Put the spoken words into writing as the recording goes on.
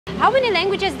How many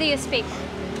languages do you speak?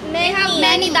 We have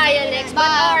many dialects, but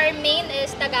our main is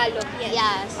Tagalog.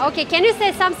 Yes. Okay, can you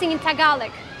say something in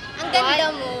Tagalog? Ang ganda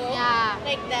mo. Yeah.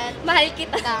 Like that. Mahal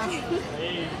kita.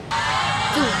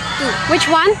 Two. Which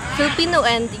one? Filipino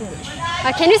and English.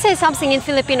 Can you say something in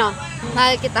Filipino?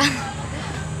 Mahal kita.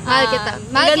 Mahal kita.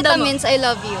 Mahal kita means I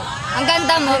love you. Ang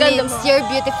ganda mo means you're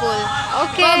beautiful.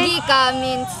 Okay. Pogi ka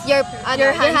means you're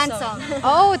handsome.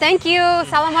 Oh, thank you.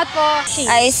 Salamat po.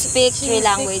 I speak 3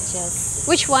 languages.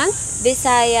 Which one?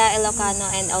 Bisaya, Ilocano,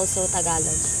 and also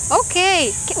Tagalog.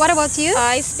 Okay. What about you?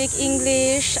 I speak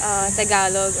English,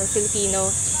 Tagalog, or Filipino,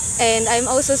 and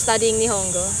I'm also studying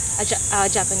Nihongo, a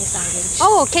Japanese language.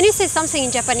 Oh, can you say something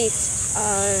in Japanese?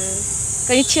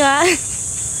 Konnichiwa.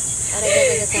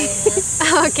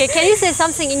 Okay, can you say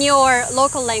something in your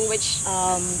local language?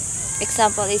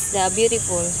 Example is the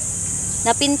beautiful.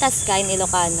 Napintas ka in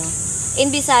Ilocano. In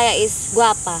Bisaya is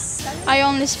guapa. I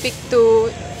only speak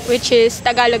 2, which is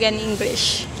Tagalog and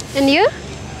English. And you?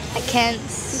 I can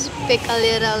speak a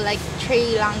little like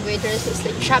 3 languages. It's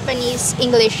like Japanese,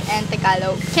 English, and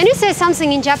Tagalog. Can you say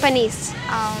something in Japanese?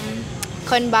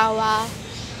 Konbawa.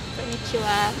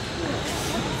 Konnichiwa.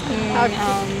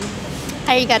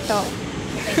 Arigato.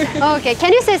 Okay,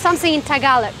 can you say something in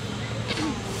Tagalog?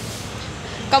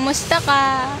 Kamusta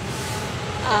ka?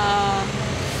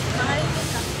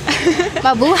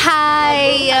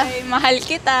 Mabuhay. Mahal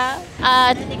kita.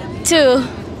 2.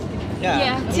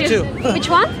 Yeah, two. Which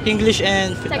one? English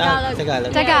and Tagalog.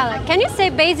 Tagalog. Can you say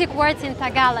basic words in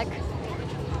Tagalog?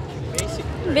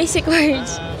 Basic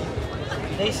words.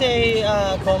 They say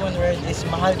common word is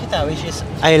mahal kita, which is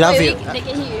I love you. They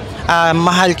can hear.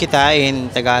 Mahal kita in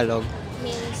Tagalog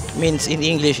means in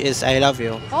English is I love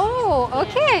you. Oh,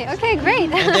 okay. Okay,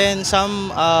 great. And then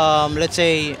some let's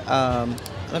say ano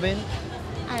ba yun?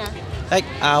 Like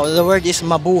the word is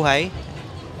mabuhay.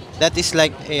 That is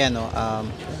like ano ano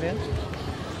ba yun?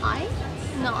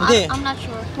 No, Hindi. I'm not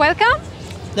sure. Welcome.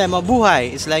 Yeah,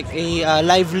 mabuhay is like a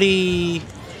lively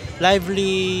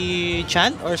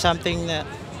chant or something na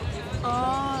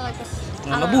Oh, like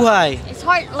mabuhay. it's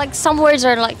hard. Like some words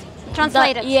are like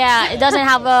Translated. Yeah, it doesn't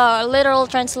have a literal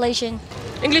translation.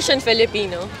 English and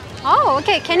Filipino. Oh,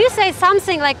 okay. Can you say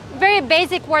something like very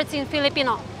basic words in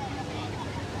Filipino?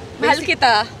 Mahal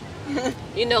kita.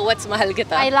 You know what's mahal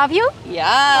kita? I love you?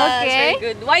 Yeah, Okay.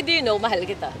 very good. Why do you know mahal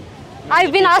kita?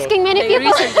 I've been asking many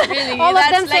people. Really, All of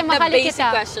that's them say like the mahal basic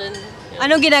kita. question.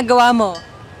 Anong ginagawa mo?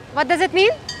 What does it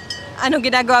mean? Anong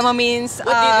ginagawa mo means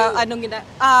What do you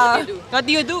do? What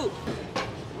do you do?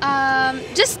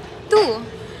 Just 2.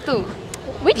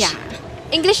 Which? Yeah.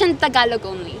 English and Tagalog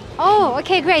only. Oh,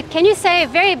 okay, great. Can you say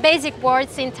very basic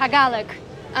words in Tagalog?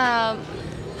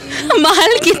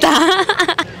 Mahal kita.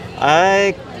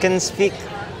 I can speak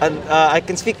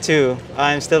 2.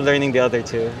 I'm still learning the other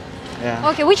 2. Yeah.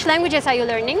 Okay, which languages are you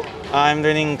learning? I'm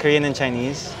learning Korean and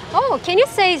Chinese. Oh, can you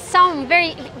say some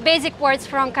very basic words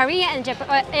from Korea and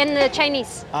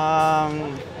Chinese?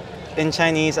 In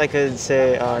Chinese, I could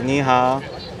say 你好,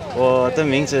我的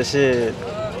名字是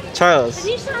Charles.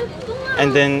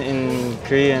 And then in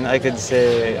Korean, I could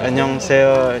say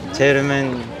안녕하세요. 제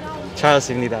이름은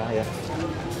Charles입니다. Yeah.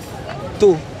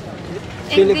 2.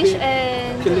 English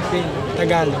and Philippine,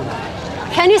 Tagalog.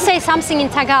 Can you say something in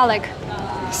Tagalog?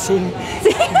 Sing.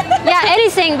 Yeah,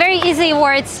 anything. Very easy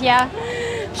words. Yeah.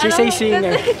 She say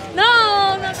singer.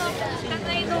 No.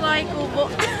 Kantayin ko Bahay Kubo.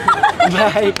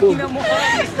 Bahay ko.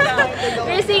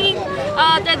 We're singing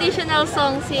traditional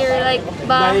songs here like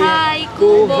Bahay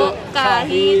Kubo,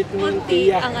 kahit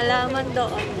munti ang alaman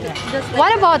doon. Just like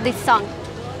What about this song?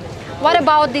 What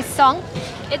about this song?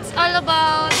 It's all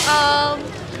about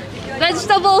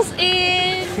vegetables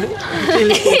in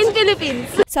in Philippines.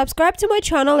 Subscribe to my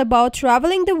channel about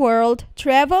traveling the world,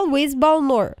 Travel with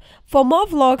Balnor. For more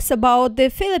vlogs about the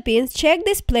Philippines, check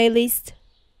this playlist.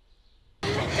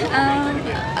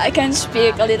 I can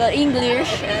speak a little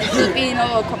English and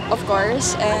Filipino, of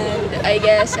course, and I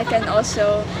guess I can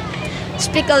also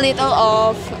speak a little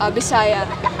of Bisaya.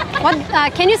 What?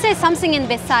 Can you say something in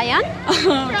Visayan?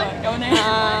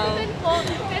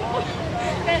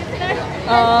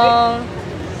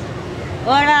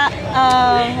 Wala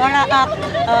ak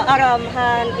aram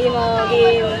han imo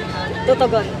gim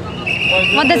tutugon.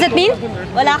 What does it mean?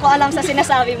 Wala ko alam sa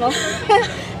sinasabi mo.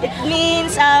 It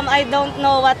means I don't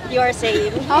know what you're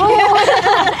saying. Oh,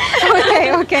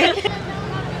 okay.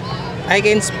 I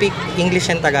can speak English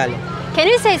and Tagalog. Can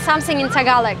you say something in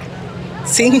Tagalog?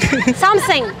 Sing.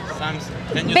 Something.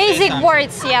 Can you Basic say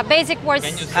words, yeah, basic words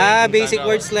Basic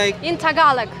words like in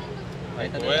Tagalog.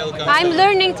 Welcome. I'm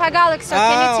learning Tagalog, so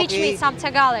can you teach me okay. some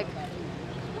Tagalog?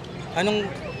 anong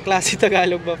klase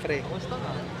Tagalog ba, pre?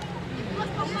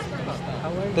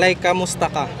 Like,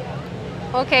 kamusta ka?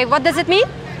 Okay, what does it mean?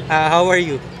 How are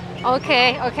you?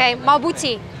 Okay, okay.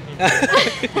 Mabuti.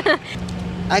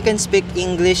 I can speak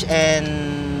English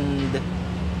and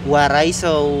Waray,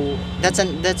 so that's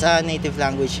a native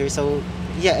language here. So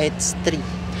yeah, it's three.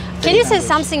 Can you say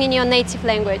something in your native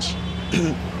language?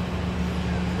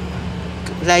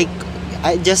 Like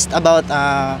just about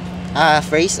a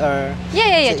phrase or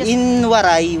Yeah. so in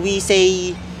Waray we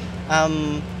say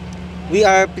we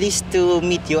are pleased to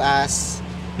meet you as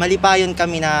malipayon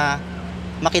kami na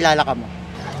makilala ka mo.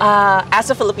 As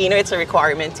a Filipino, it's a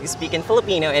requirement to speak in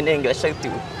Filipino and English so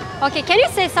too. Okay, can you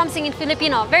say something in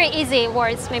Filipino? Very easy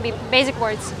words, maybe basic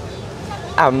words.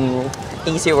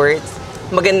 Easy words.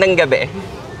 Magandang gabi.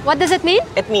 What does it mean?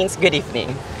 It means good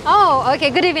evening. Oh,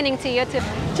 okay. Good evening to you too.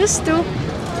 Just two.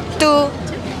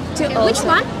 Okay, which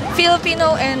one?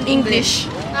 Filipino and English.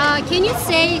 Can you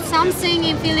say something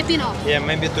in Filipino? Yeah,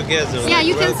 maybe together. Yeah,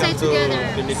 you can say together.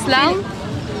 Slang?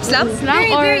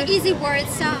 Very easy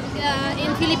words in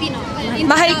Filipino.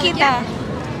 Mahal kita. Yeah.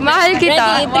 Mahal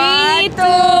kita. Ready? 3,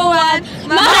 2,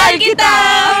 1. Mahal kita!